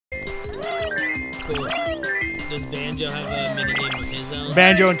cool. Does Banjo have a minigame of his own?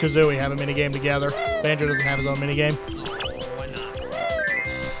 Banjo and Kazooie have a minigame together. Banjo doesn't have his own minigame. Why not?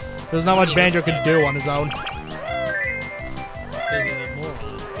 There's not much Banjo can do on his own. More.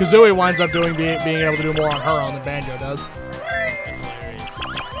 Kazooie winds up being able to do more on her own than Banjo does. That's hilarious.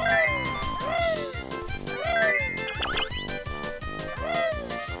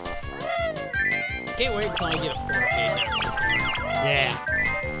 Can't wait until I get a 4K down. Yeah.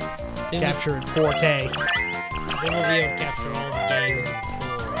 Capture in 4K. Then we'll be able to capture all the games in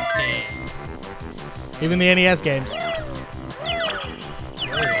 4K. Even the NES games.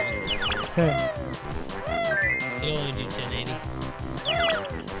 You only do 1080.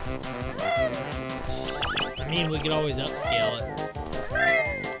 I mean, we could always upscale it.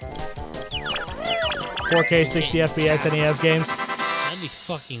 4K 60 FPS NES games. That'd be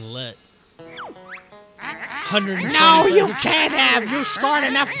fucking lit. 120 No, you can't have! You scored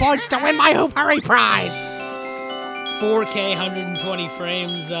enough points to win my Hoop Hurry prize! 4K 120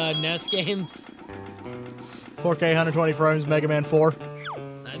 frames NES games. 4K 120 frames Mega Man 4.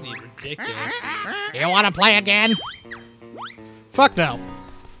 That'd be ridiculous. You want to play again? Fuck no.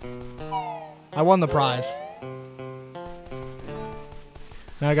 I won the prize.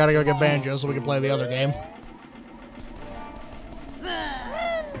 Now I gotta go get Banjo so we can play the other game.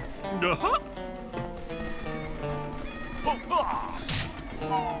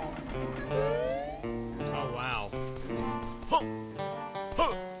 Oh, wow.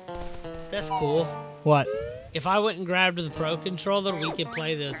 That's cool. What? If I went and grabbed the Pro Controller, we could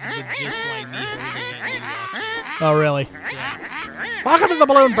play this with just like me holding it and watching it. Oh, really? Yeah. Welcome to the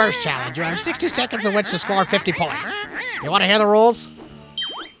Balloon Burst Challenge. You have 60 seconds in which to score 50 points. You want to hear the rules?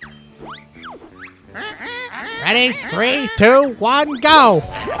 Ready? 3, 2, 1, go!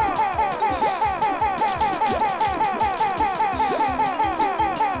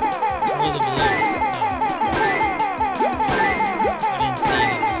 Or the balloons. I didn't see it.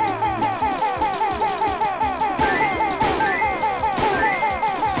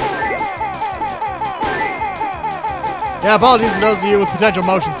 Yeah, apologies to those of you with potential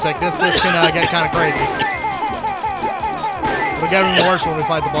motion sickness. This can get kind of crazy. It'll get even worse when we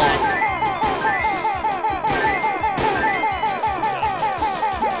fight the boss.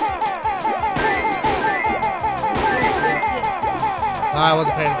 I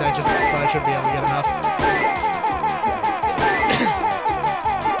wasn't paying attention, but I should be able to get enough.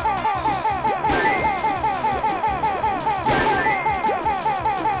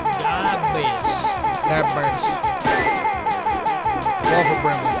 Diabetes. Wolf of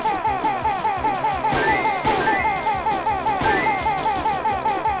Brimley.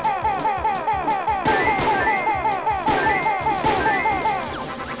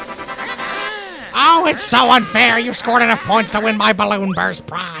 Oh, it's so unfair. You scored enough points to win my Balloon Burst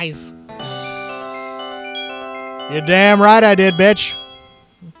prize. You're damn right I did, bitch.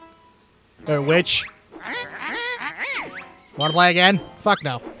 Or witch. Want to play again? Fuck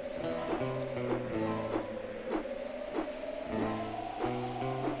no.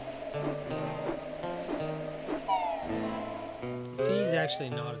 He's actually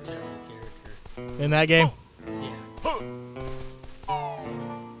not a terrible character. In that game? Yeah.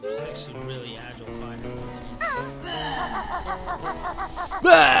 He's actually really agile fighter in this one.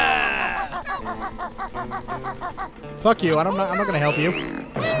 Fuck you. I'm not gonna help you.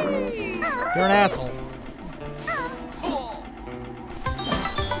 You're an asshole.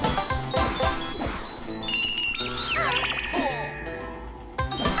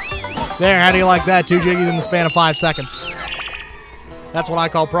 There, how do you like that? 2 jiggies in the span of 5 seconds. That's what I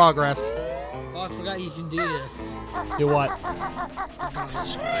call progress. Oh, I forgot you can do this. Do what?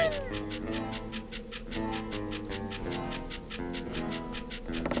 Nice, right.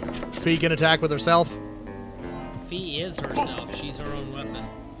 Fee can attack with herself. Fee is herself. She's her own weapon.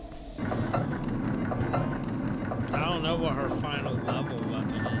 I don't know what her final level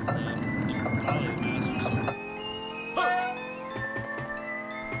weapon is, though. Probably a Master Sword.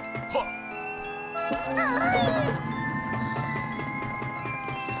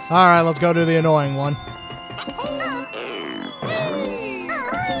 Alright, let's go to the annoying one. What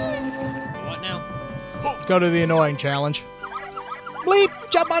now? Let's go to the annoying challenge. Bleep!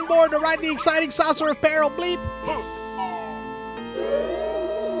 Jump on board to ride the exciting Saucer of Peril, Bleep!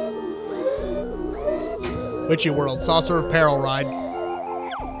 Witchy World, Saucer of Peril ride.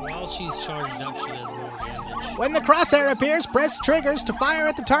 While she's charged up, she does more damage. When the crosshair appears, press triggers to fire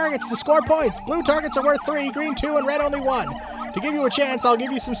at the targets to score points. Blue targets are worth 3, green 2, and red only 1. To give you a chance, I'll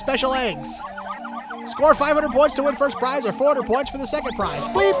give you some special eggs. Score 500 points to win first prize or 400 points for the second prize.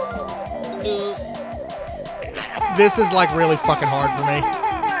 Bleep! This is like really fucking hard for me.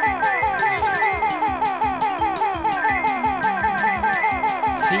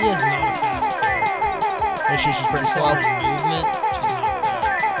 is not a fast kid. She's pretty As slow. far as movement, she's not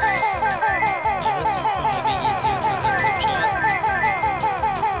fast. Now, this would probably be easier for her hook shot.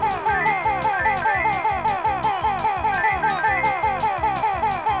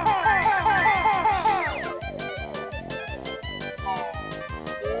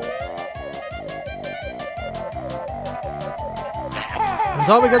 It's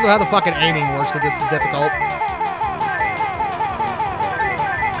all because of how the fucking aiming works that this is difficult.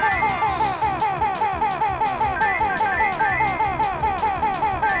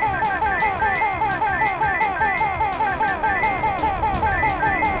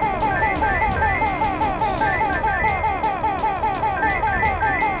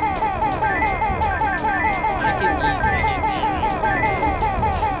 I can easily get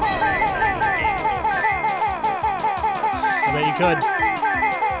I bet you could.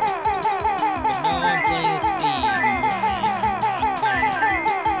 But no, I'm playing as Fee. I'm not playing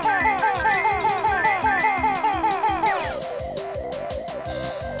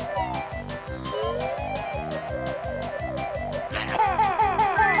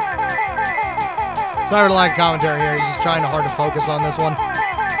Sorry to like commentary here. He's just trying hard to focus on this one.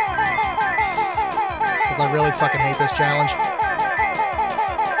 Because I really fucking hate this challenge.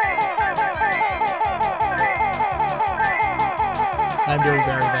 I'm doing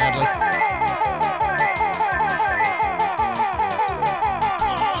very badly.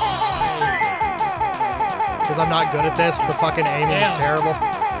 Because I'm not good at this. The fucking aiming is Damn. terrible.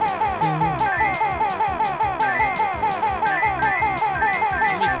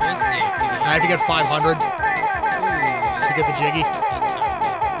 How many points do you have to get? I have to get 500 Ooh, to get the jiggy. That's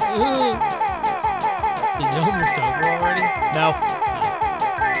not good. Ooh. Is it almost over already? No.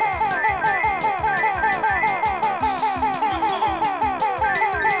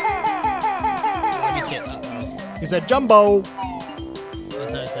 Why'd you say uh-oh? He said Jumbo. I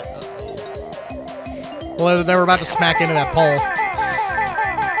thought I said uh-oh. Well, they were about to smack into that pole.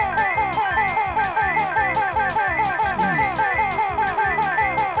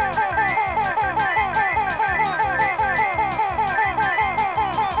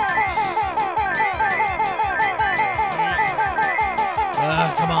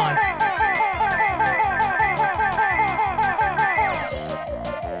 Come on.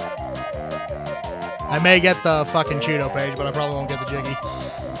 I may get the fucking Cheeto page, but I probably won't get the jiggy. You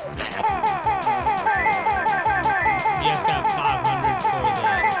have to have 500 for the...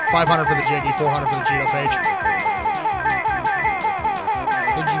 500 for the jiggy, 400 for the Cheeto page.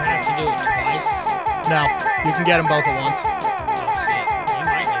 Would you have to do it twice? No, you can get them both at once. Oh, shit. You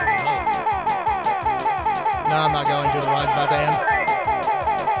might get them both. No, I'm not going to. The ride's about to end.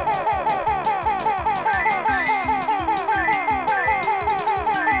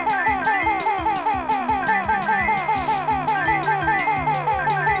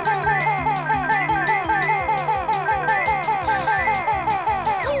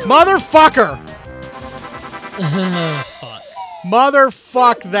 Motherfucker! Fuck.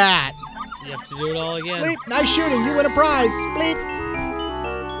 Motherfuck that! You have to do it all again. Bleep, nice shooting. You win a prize. Bleep.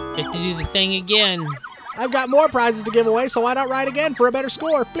 You have to do the thing again. I've got more prizes to give away, so why not ride again for a better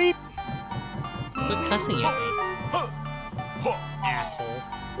score? Bleep. Quit cussing at me. Asshole.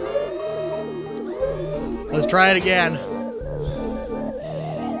 Let's try it again.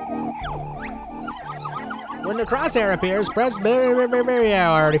 When the crosshair appears, press yeah,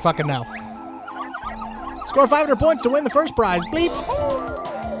 I already fucking know. Score 500 points to win the first prize. Bleep.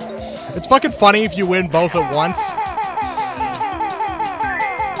 It's fucking funny if you win both at once.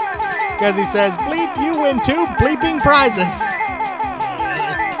 Because he says, bleep, you win 2 bleeping prizes.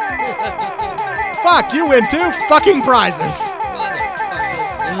 Fuck, you win 2 fucking prizes.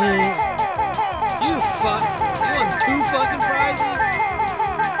 You fuck. You won 2 fucking prizes?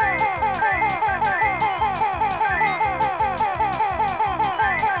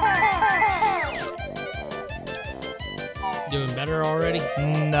 Doing better already?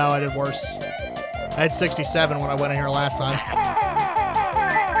 No, I did worse. I had 67 when I went in here last time.